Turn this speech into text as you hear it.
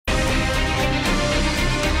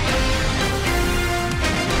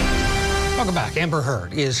Welcome back. Amber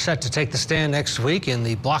Heard is set to take the stand next week in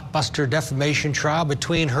the blockbuster defamation trial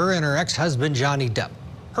between her and her ex-husband, Johnny Depp.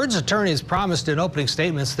 Heard's attorneys promised in opening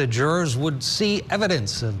statements that jurors would see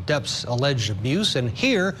evidence of Depp's alleged abuse and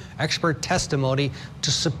hear expert testimony to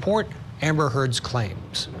support Amber Heard's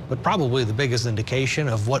claims. But probably the biggest indication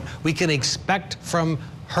of what we can expect from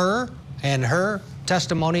her and her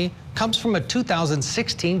testimony comes from a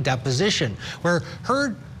 2016 deposition where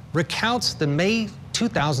Heard recounts the May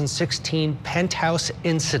 2016 penthouse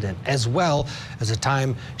incident, as well as a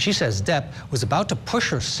time she says Depp was about to push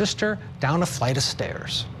her sister down a flight of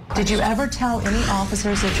stairs. Did you ever tell any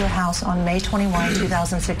officers at your house on May 21,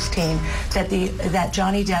 2016 that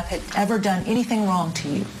Johnny Depp had ever done anything wrong to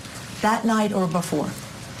you, that night or before?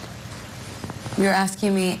 You're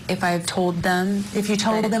asking me if I've told them? If you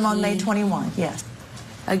told them on May 21, yes.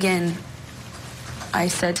 Again, I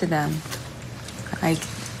said to them, I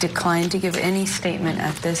decline to give any statement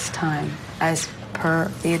at this time as per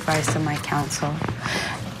the advice of my counsel.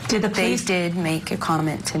 They did make a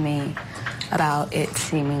comment to me about it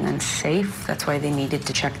seeming unsafe. That's why they needed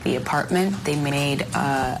to check the apartment. They made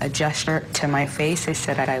a gesture to my face. They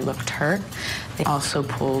said that I looked hurt. They also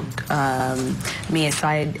pulled me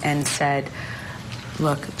aside and said,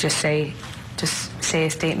 look, just say a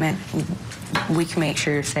statement. We can make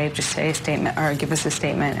sure you're safe. Just say a statement or give us a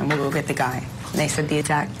statement and we'll go get the guy. And they said the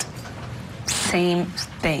exact same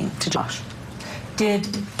thing to Josh.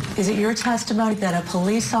 Is it your testimony that a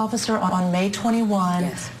police officer on May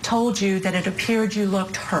 21 told you that it appeared you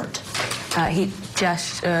looked hurt?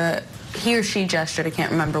 He or she gestured, I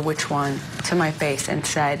can't remember which one, to my face and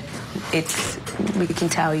said, we can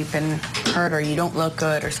tell you've been hurt or you don't look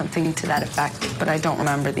good or something to that effect, but I don't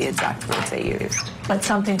remember the exact words they used. But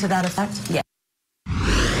something to that effect? Yeah.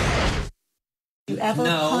 Did you ever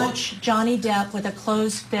punch Johnny Depp with a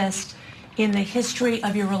closed fist in the history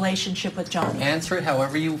of your relationship with Johnny? Answer it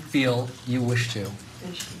however you feel you wish to.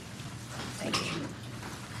 Thank you.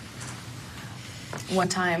 One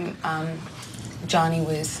time, Johnny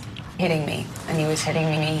was hitting me, and he was hitting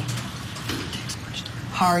me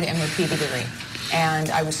hard and repeatedly, and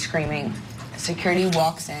I was screaming. Security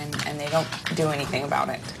walks in, and they don't do anything about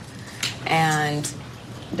it. And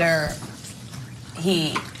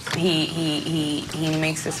he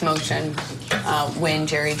makes this motion when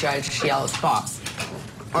Jerry Judge yells boss,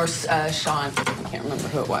 or Sean, I can't remember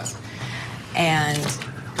who it was. And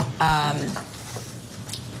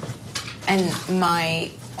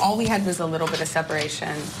all we had was a little bit of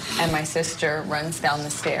separation, and my sister runs down the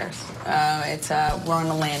stairs. We're on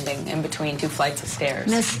a landing in between two flights of stairs.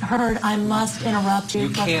 Miss Heard, I must interrupt you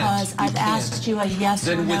because I've asked you a yes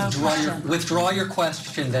or no question. Withdraw your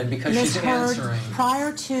question then, because she's answering. Ms. Heard,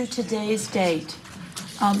 prior to today's date,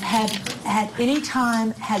 have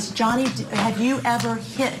you ever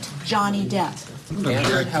hit Johnny Depp?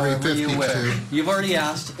 Answer however you wish. You've already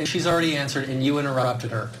asked, and she's already answered, and you interrupted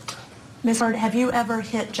her. Ms. Heard, have you ever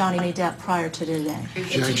hit Johnny Depp prior to today?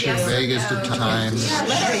 Objection, vaguest of times.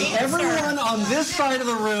 Hey, everyone on this side of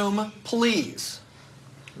the room, please.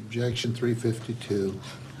 Objection 352.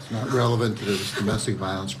 It's not relevant to this domestic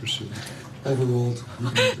violence proceeding. Overruled.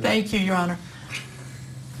 Thank you, Your Honor.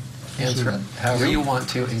 Answer it however you want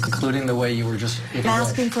to, including the way you were just... I'm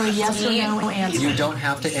asking for a yes or no answer. You don't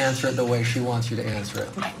have to answer it the way she wants you to answer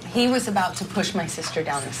it. He was about to push my sister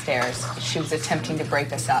down the stairs. She was attempting to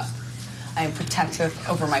break us up. I am protective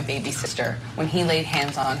over my baby sister. When he laid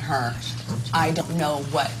hands on her, I don't know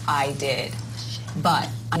what I did, but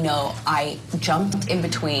I know I jumped in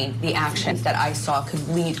between the actions that I saw could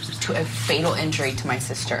lead to a fatal injury to my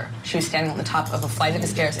sister. She was standing on the top of a flight of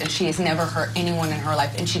stairs, and she has never hurt anyone in her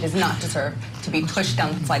life, and she does not deserve to be pushed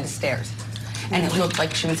down the flight of stairs. And it looked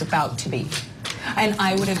like she was about to be. And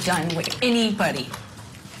I would have done what anybody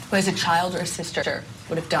who has a child or a sister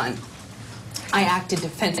would have done. I acted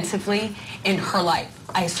defensively in her life.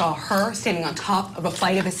 I saw her standing on top of a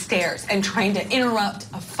flight of stairs and trying to interrupt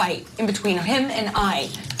a fight in between him and I.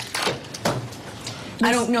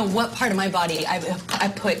 I don't know what part of my body I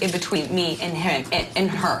put in between me and him and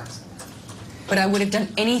her. But I would have done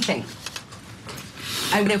anything.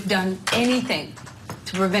 I would have done anything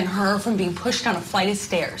to prevent her from being pushed down a flight of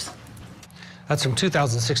stairs. That's from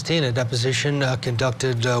 2016, a deposition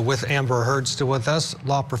conducted with Amber Heard. Still with us,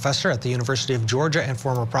 law professor at the University of Georgia and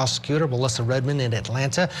former prosecutor Melissa Redmond in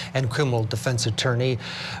Atlanta, and criminal defense attorney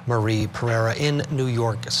Marie Pereira in New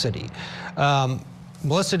York City.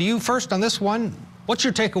 Melissa, to you first on this one. What's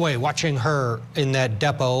your takeaway watching her in that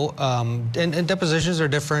depo? And depositions are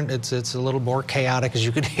different. It's a little more chaotic, as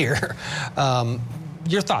you could hear.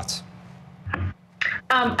 Your thoughts?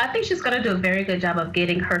 I think she's going to do a very good job of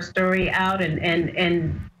getting her story out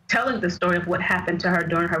and telling the story of what happened to her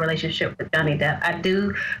during her relationship with Johnny Depp. I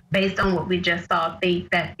do, based on what we just saw,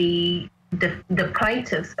 think that the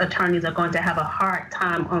plaintiff's attorneys are going to have a hard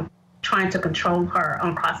time on trying to control her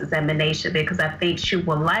on cross-examination, because I think she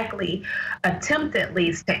will likely attempt at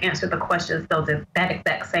least to answer the questions that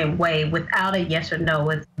exact same way without a yes or no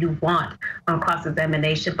as you want on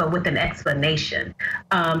cross-examination, but with an explanation.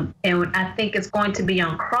 And I think it's going to be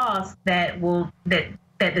on cross that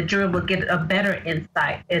the jury will get a better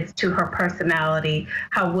insight as to her personality,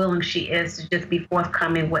 how willing she is to just be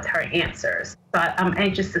forthcoming with her answers. So I'm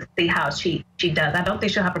anxious to see how she does. I don't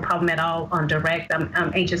think she'll have a problem at all on direct.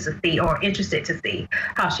 I'm anxious to see, or interested to see,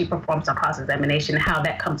 how she performs on cross-examination and how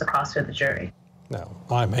that comes across to the jury. No,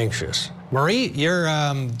 I'm anxious. Marie,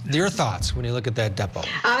 your thoughts when you look at that depo?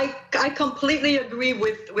 I completely agree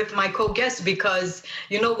with my co-guest, because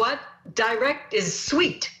you know what? Direct is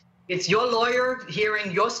sweet. It's your lawyer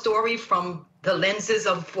hearing your story from the lenses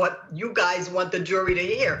of what you guys want the jury to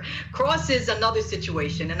hear. Cross is another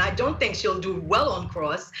situation, and I don't think she'll do well on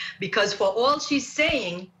cross, because for all she's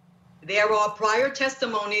saying, there are prior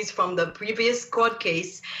testimonies from the previous court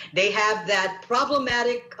case. They have that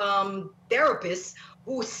problematic therapist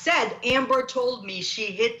who said, Amber told me she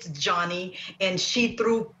hit Johnny and she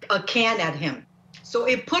threw a can at him. So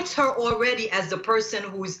it puts her already as the person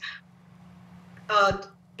who's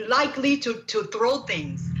likely to throw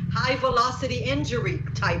things, high velocity injury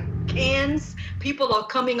type cans. People are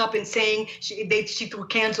coming up and saying she threw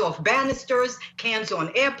cans off banisters, cans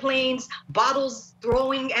on airplanes, bottles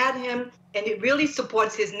throwing at him, and it really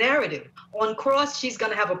supports his narrative. On cross, she's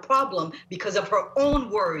going to have a problem because of her own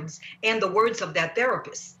words and the words of that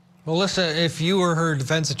therapist. Melissa, if you were her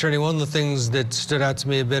defense attorney, one of the things that stood out to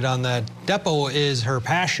me a bit on that depo is her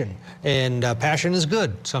passion. And passion is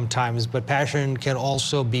good sometimes, but passion can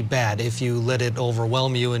also be bad if you let it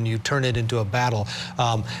overwhelm you and you turn it into a battle.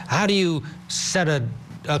 How do you set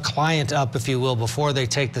a client up, if you will, before they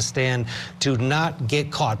take the stand to not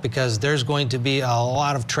get caught? Because there's going to be a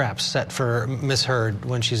lot of traps set for Miss Heard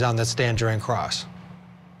when she's on that stand during cross.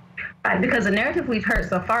 Because the narrative we've heard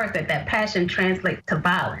so far is that passion translates to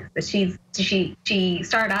violence. That she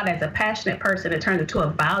started out as a passionate person and turned into a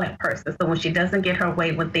violent person. So when she doesn't get her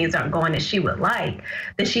way, when things aren't going as she would like,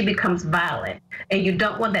 then she becomes violent. And you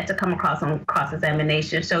don't want that to come across on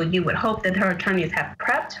cross-examination. So you would hope that her attorneys have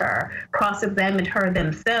prepped her, cross-examined her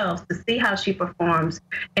themselves to see how she performs,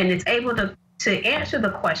 and is able to answer the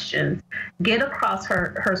questions, get across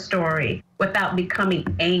her story without becoming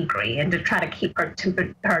angry, and to try to keep her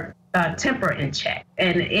temper in check.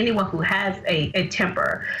 And anyone who has a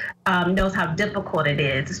temper knows how difficult it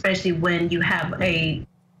is, especially when you have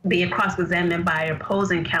being cross-examined by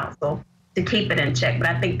opposing counsel, to keep it in check. But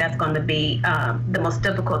I think that's going to be the most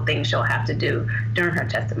difficult thing she'll have to do during her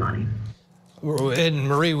testimony. And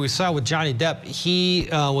Marie, we saw with Johnny Depp, he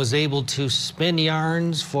was able to spin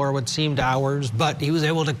yarns for what seemed hours, but he was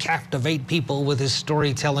able to captivate people with his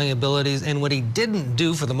storytelling abilities. And what he didn't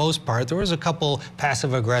do, for the most part, there was a couple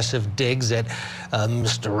passive-aggressive digs at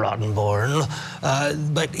Mr. Rottenborn,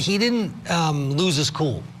 but he didn't lose his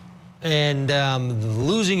cool. And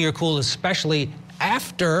losing your cool, especially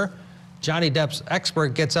after Johnny Depp's expert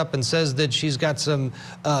gets up and says that she's got some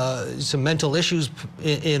mental issues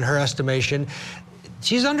in her estimation.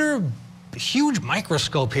 She's under a huge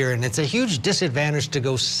microscope here, and it's a huge disadvantage to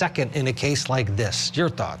go second in a case like this. Your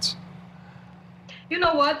thoughts? You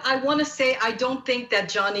know what? I want to say I don't think that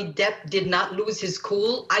Johnny Depp did not lose his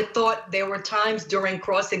cool. I thought there were times during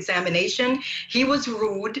cross-examination he was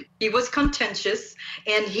rude, he was contentious,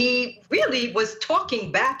 and he really was talking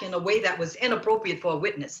back in a way that was inappropriate for a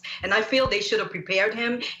witness. And I feel they should have prepared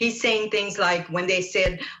him. He's saying things like, when they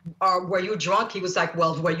said, were you drunk? He was like,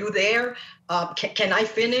 well, were you there? Can I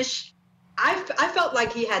finish? I felt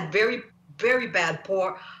like he had very, very bad,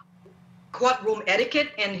 poor courtroom etiquette,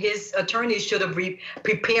 and his attorneys should have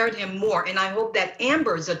prepared him more. And I hope that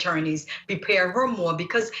Amber's attorneys prepare her more,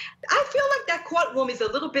 because I feel like that courtroom is a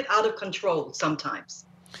little bit out of control sometimes.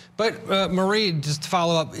 But Marie, just to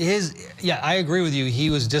follow up, yeah, I agree with you. He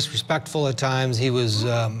was disrespectful at times. He was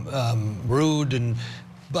rude,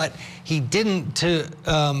 but he didn't, to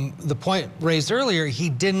the point raised earlier, he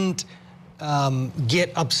didn't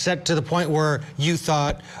get upset to the point where you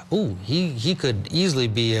thought, oh, he could easily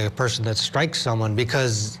be a person that strikes someone,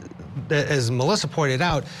 because, as Melissa pointed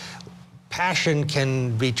out, passion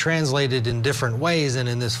can be translated in different ways. And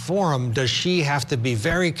in this forum, does she have to be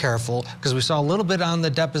very careful? Because we saw a little bit on the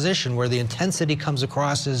deposition where the intensity comes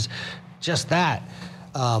across as just that.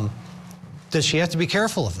 Does she have to be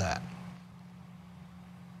careful of that?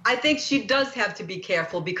 I think she does have to be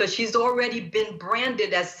careful because she's already been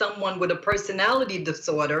branded as someone with a personality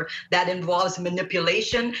disorder that involves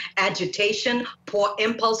manipulation, agitation, poor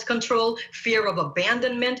impulse control, fear of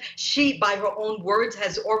abandonment. She, by her own words,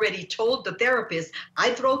 has already told the therapist,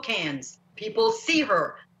 I throw cans. People see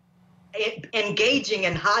her engaging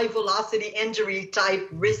in high velocity injury type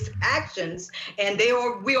risk actions, and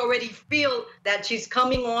we already feel that she's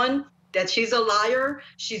coming on, that she's a liar,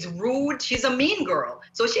 she's rude, she's a mean girl.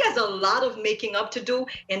 So she has a lot of making up to do,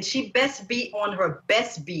 and she best be on her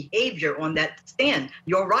best behavior on that stand.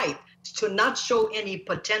 You're right, to not show any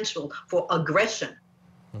potential for aggression.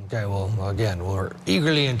 Okay, well, again, we're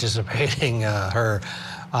eagerly anticipating her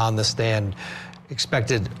on the stand,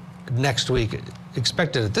 expected next week,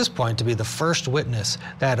 expected at this point to be the first witness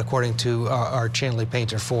that, according to our Chanley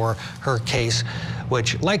Painter, for her case,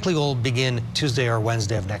 which likely will begin Tuesday or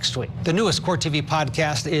Wednesday of next week. The newest Court TV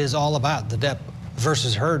podcast is all about the Depp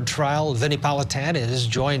versus Heard trial. Vinnie Politan is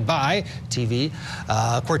joined by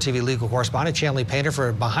Court TV legal correspondent Chanley Painter for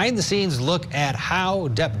a behind-the-scenes look at how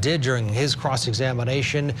Depp did during his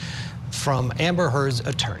cross-examination from Amber Heard's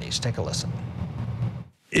attorneys. Take a listen.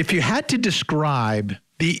 If you had to describe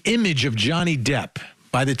the image of Johnny Depp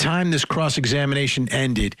by the time this cross-examination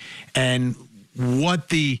ended and what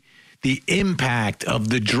the impact of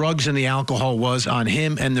the drugs and the alcohol was on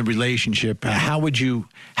him and the relationship, how would you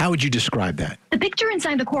describe that? The picture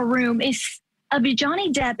inside the courtroom of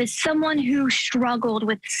Johnny Depp is someone who struggled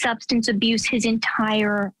with substance abuse his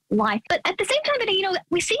entire life. But at the same time,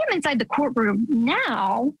 we see him inside the courtroom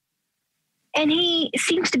now, and he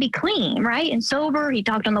seems to be clean, right? And sober. He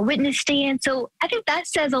talked on the witness stand. So I think that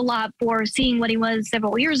says a lot for seeing what he was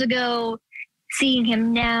several years ago, seeing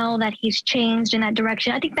him now that he's changed in that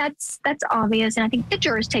direction. I think that's obvious, and I think the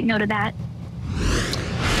jurors take note of that.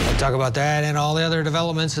 We'll talk about that and all the other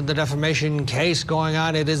developments in the defamation case going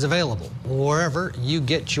on. It is available wherever you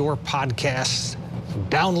get your podcasts.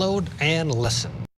 Download and listen.